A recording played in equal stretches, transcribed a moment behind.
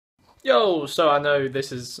Yo, so I know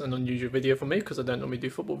this is an unusual video for me because I don't normally do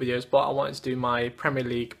football videos, but I wanted to do my Premier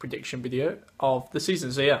League prediction video of the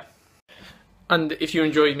season, so yeah. And if you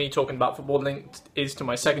enjoyed me talking about football, linked is to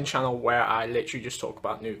my second channel where I literally just talk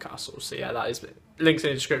about Newcastle. So yeah, that is links in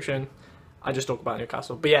the description. I just talk about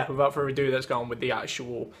Newcastle. But yeah, without further ado, let's go on with the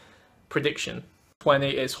actual prediction. 20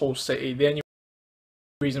 is Hull City. The only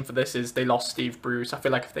reason for this is they lost Steve Bruce. I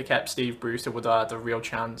feel like if they kept Steve Bruce, they would have had a real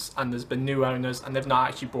chance. And there's been new owners, and they've not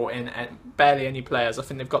actually brought in barely any players. I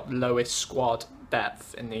think they've got the lowest squad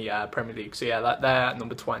depth in the Premier League. So yeah, they're at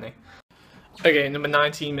number 20. Okay, number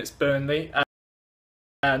 19, it's Burnley.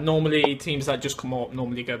 Normally, teams that just come up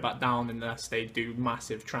normally go back down unless they do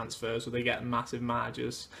massive transfers or they get massive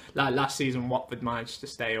managers. Like last season, Watford managed to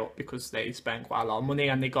stay up because they spent quite a lot of money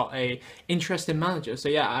and they got a interesting manager. So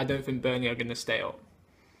yeah, I don't think Burnley are going to stay up.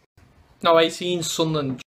 Now, 18,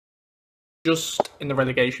 Sunderland, just in the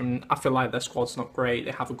relegation. I feel like their squad's not great.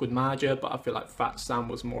 They have a good manager, but I feel like Fat Sam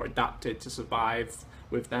was more adapted to survive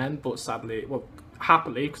with them. But sadly, well,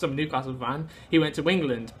 happily, because I'm a Newcastle fan, he went to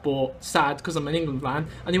England. But sad, because I'm an England fan,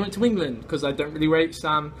 and he went to England, because I don't really rate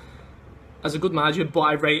Sam as a good manager, but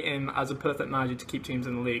I rate him as a perfect manager to keep teams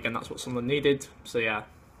in the league, and that's what Sunderland needed. So yeah.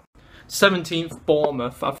 17th,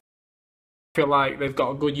 Bournemouth. I feel like they've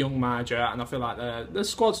got a good young manager, and I feel like the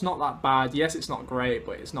squad's not that bad. Yes, it's not great,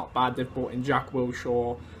 but it's not bad. They've brought in Jack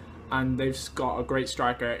Wilshere, and they've got a great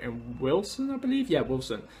striker in Wilson, I believe. Yeah,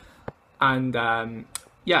 Wilson. And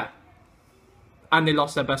yeah, and they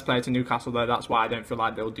lost their best player to Newcastle, though. That's why I don't feel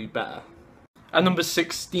like they'll do better. At number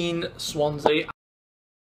 16, Swansea.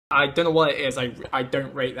 I don't know what it is. I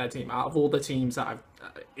don't rate their team. Out of all the teams that I've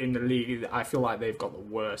in the league, I feel like they've got the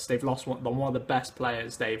worst. They've lost one of the best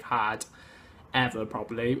players they've had ever,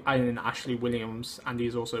 probably, and Ashley Williams, and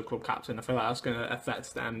he's also club captain. I feel like that's going to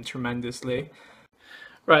affect them tremendously.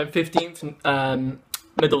 Right, 15th,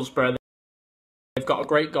 Middlesbrough. They've got a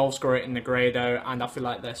great goal scorer in Negredo, and I feel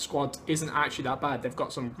like their squad isn't actually that bad. They've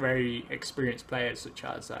got some very experienced players, such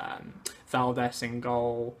as Valdez in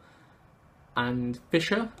goal, and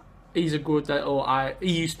Fisher. He's a good little.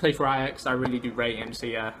 He used to play for Ajax. I really do rate him. So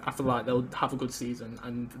yeah, I feel like they'll have a good season,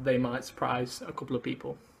 and they might surprise a couple of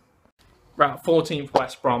people. Right, 14th,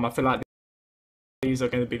 West Brom. I feel like these are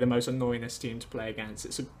going to be the most annoyingest team to play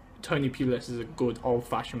against. Tony Pulis is a good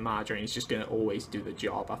old-fashioned manager, and he's just going to always do the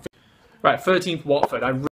job. Right, 13th, Watford.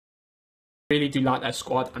 I really do like their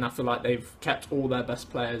squad, and I feel like they've kept all their best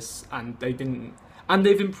players, and they didn't. And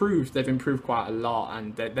they've improved. They've improved quite a lot,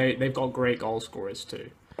 and they've got great goal scorers too.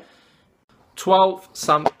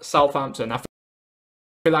 12th, Southampton. I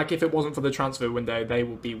feel like if it wasn't for the transfer window, they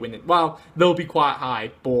will be winning. Well, they'll be quite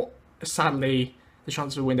high, but sadly, the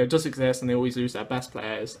transfer window does exist, and they always lose their best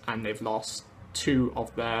players, and they've lost two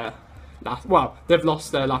of their last. Well, they've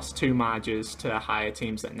lost their last two managers to higher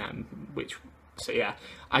teams than them. So yeah,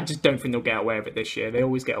 I just don't think they'll get away with it this year. They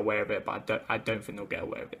always get away with it, but I don't think they'll get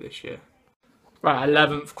away with it this year. Right,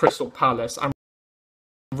 11th, Crystal Palace. I'm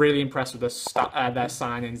really impressed with their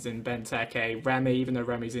signings in Benteke, Remy, even though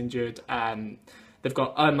Remy's injured. They've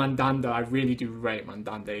got Mandanda. I really do rate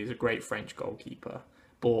Mandanda. He's a great French goalkeeper.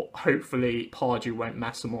 But hopefully Pardew won't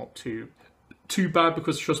mess them up too bad,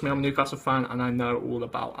 because trust me, I'm a Newcastle fan and I know all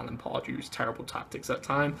about Alan Pardew's terrible tactics at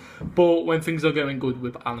time. But when things are going good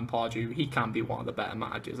with Alan Pardew, he can be one of the better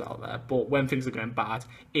managers out there. But when things are going bad,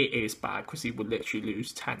 it is bad, because he would literally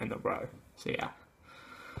lose 10 in a row. So yeah.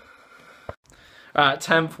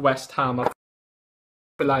 10th, West Ham. I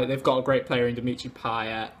feel like they've got a great player in Dimitri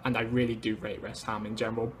Payet, and I really do rate West Ham in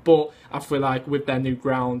general. But I feel like with their new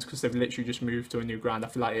ground, because they've literally just moved to a new ground, I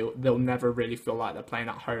feel like they'll never really feel like they're playing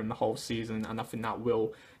at home the whole season, and I think that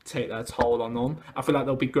will take their toll on them. I feel like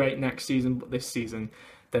they'll be great next season, but this season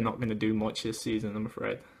they're not going to do much this season, I'm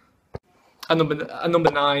afraid. And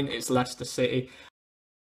number 9 is Leicester City.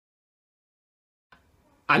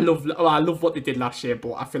 I love what they did last year,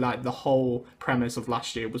 but I feel like the whole premise of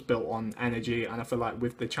last year was built on energy, and I feel like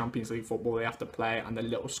with the Champions League football they have to play and the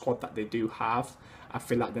little squad that they do have, I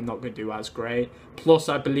feel like they're not going to do as great. Plus,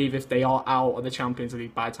 I believe if they are out of the Champions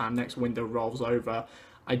League by the time next window rolls over,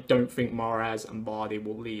 I don't think Mahrez and Vardy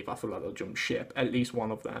will leave. I feel like they'll jump ship, at least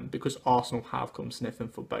one of them, because Arsenal have come sniffing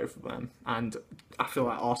for both of them, and I feel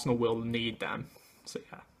like Arsenal will need them. So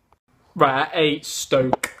yeah. Right, at 8,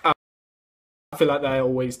 Stoke. I feel like they're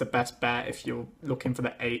always the best bet if you're looking for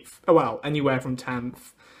the 8th. Oh, well, anywhere from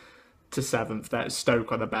 10th to 7th, that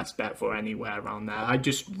Stoke are the best bet for anywhere around there. I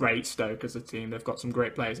just rate Stoke as a team. They've got some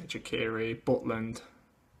great players in Shaqiri, Butland.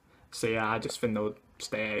 So yeah, I just think they'll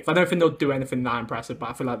stay 8th. I don't think they'll do anything that impressive,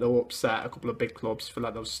 but I feel like they'll upset a couple of big clubs. I feel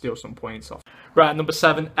like they'll steal some points off. Right, number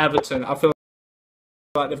 7, Everton. I feel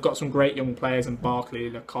like they've got some great young players in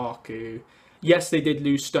Barkley, Lukaku. Yes, they did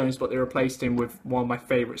lose Stones, but they replaced him with one of my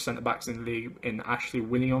favourite centre-backs in the league in Ashley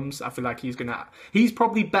Williams. I feel like he's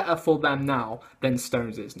probably better for them now than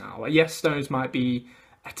Stones is now. Yes, Stones might be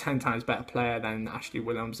a 10 times better player than Ashley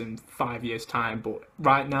Williams in 5 years' time, but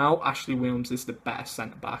right now, Ashley Williams is the better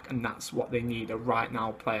centre-back, and that's what they need, a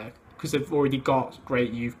right-now player, because they've already got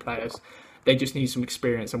great youth players. They just need some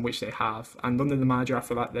experience, in which they have. And under the manager, I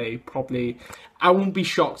feel like they probably... I won't be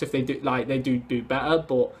shocked if they do better,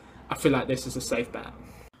 but I feel like this is a safe bet.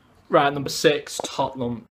 Right, number 6,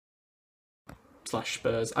 Tottenham /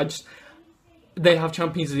 Spurs. They have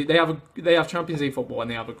Champions League. They have Champions League football, and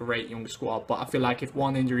they have a great young squad. But I feel like if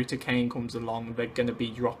one injury to Kane comes along, they're going to be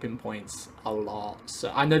dropping points a lot.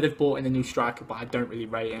 So I know they've brought in a new striker, but I don't really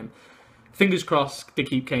rate him. Fingers crossed they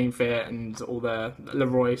keep Kane fit and all the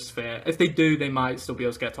Leroy's fit. If they do, they might still be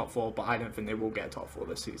able to get top 4, but I don't think they will get top 4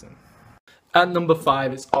 this season. At number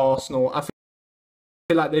 5, it's Arsenal. I feel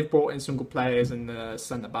like they've brought in some good players in the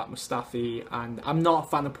centre-back Mustafi, and I'm not a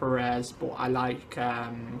fan of Perez, but I like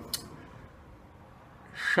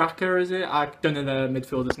Xhaka, is it? I don't know the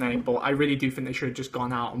midfielder's name, but I really do think they should have just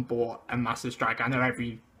gone out and bought a massive striker. I know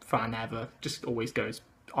every fan ever just always goes,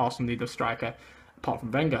 Arsenal need a striker, apart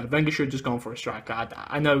from Wenger. Wenger should have just gone for a striker.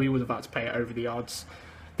 I know he would have had to pay it over the odds.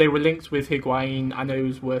 They were linked with Higuain. I know he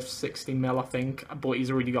was worth 60 mil, I think, but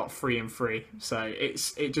he's already got 3 and 3. So it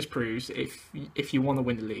just proves if you want to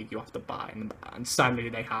win the league, you have to buy, and sadly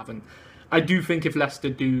they haven't. I do think if Leicester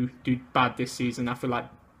do bad this season, I feel like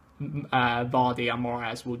Vardy and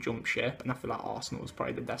Moraes will jump ship, and I feel like Arsenal is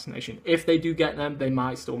probably the destination. If they do get them, they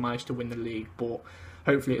might still manage to win the league, but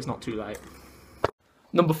hopefully it's not too late.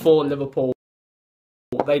 Number 4, Liverpool.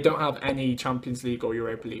 They don't have any Champions League or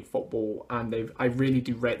Europa League football, and I really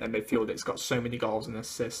do rate their midfield. It's got so many goals and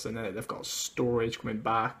assists, and they've got Sturridge coming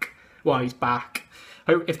back. Well, he's back.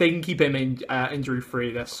 If they can keep him injury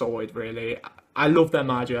free, they're solid. Really, I love their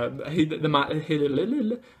manager. Their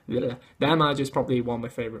manager is probably one of my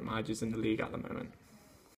favourite managers in the league at the moment.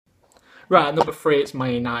 Right, at number 3, it's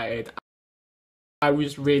Man United. I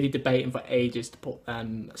was really debating for ages to put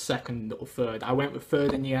them 2nd or 3rd. I went with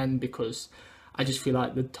 3rd in the end because I just feel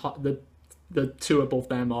like the 2 above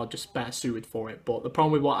them are just better suited for it. But the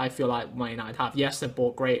problem with what I feel like Man United have, yes, they've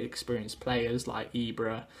bought great experienced players like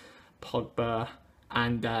Ibra, Pogba,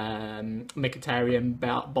 and Mkhitaryan,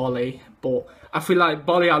 Bolly, but I feel like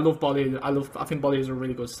Bolly, I love Bolly. I think Bolly is a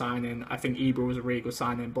really good signing. I think Ibra was a really good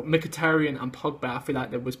signing, but Mkhitaryan and Pogba, I feel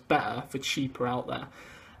like there was better for cheaper out there,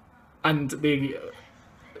 and the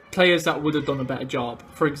players that would have done a better job.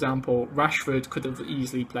 For example, Rashford could have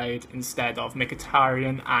easily played instead of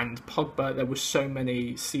Mkhitaryan and Pogba. There were so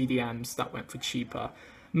many CDMs that went for cheaper.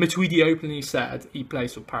 Matuidi openly said he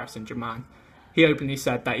plays for Paris Saint-Germain. He openly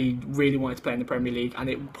said that he really wanted to play in the Premier League, and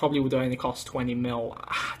it probably would only cost 20 mil.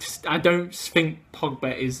 I don't think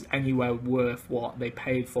Pogba is anywhere worth what they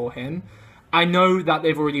paid for him. I know that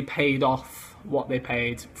they've already paid off what they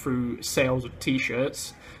paid through sales of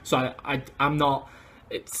t-shirts, so I'm not...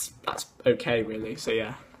 That's okay, really. So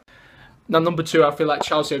yeah. Now, number 2, I feel like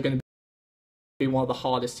Chelsea are going to be one of the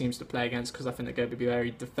hardest teams to play against, because I think they're going to be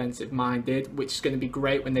very defensive minded, which is going to be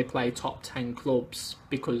great when they play top 10 clubs,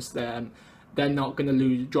 because they're not going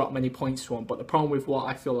to drop many points to them. But the problem with what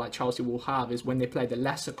I feel like Chelsea will have is when they play the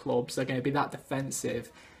lesser clubs, they're going to be that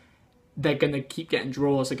defensive. They're going to keep getting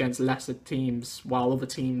draws against lesser teams, while other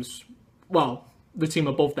teams, well, the team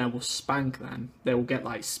above them will spank them. They will get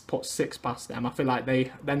put 6 past them. I feel like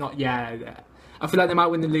they're not. Yeah, I feel like they might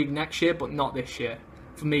win the league next year, but not this year.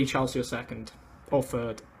 For me, Chelsea are 2nd or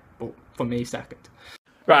 3rd, but for me, 2nd.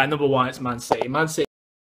 Right, number 1, it's Man City. Man City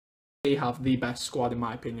have the best squad in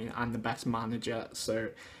my opinion and the best manager, so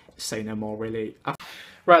say no more really.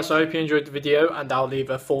 Right, so I hope you enjoyed the video, and I'll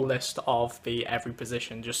leave a full list of every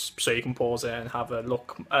position just so you can pause it and have a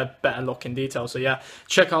better look in detail. So yeah,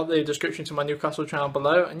 check out the description to my Newcastle channel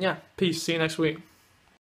below, and yeah, peace, see you next week.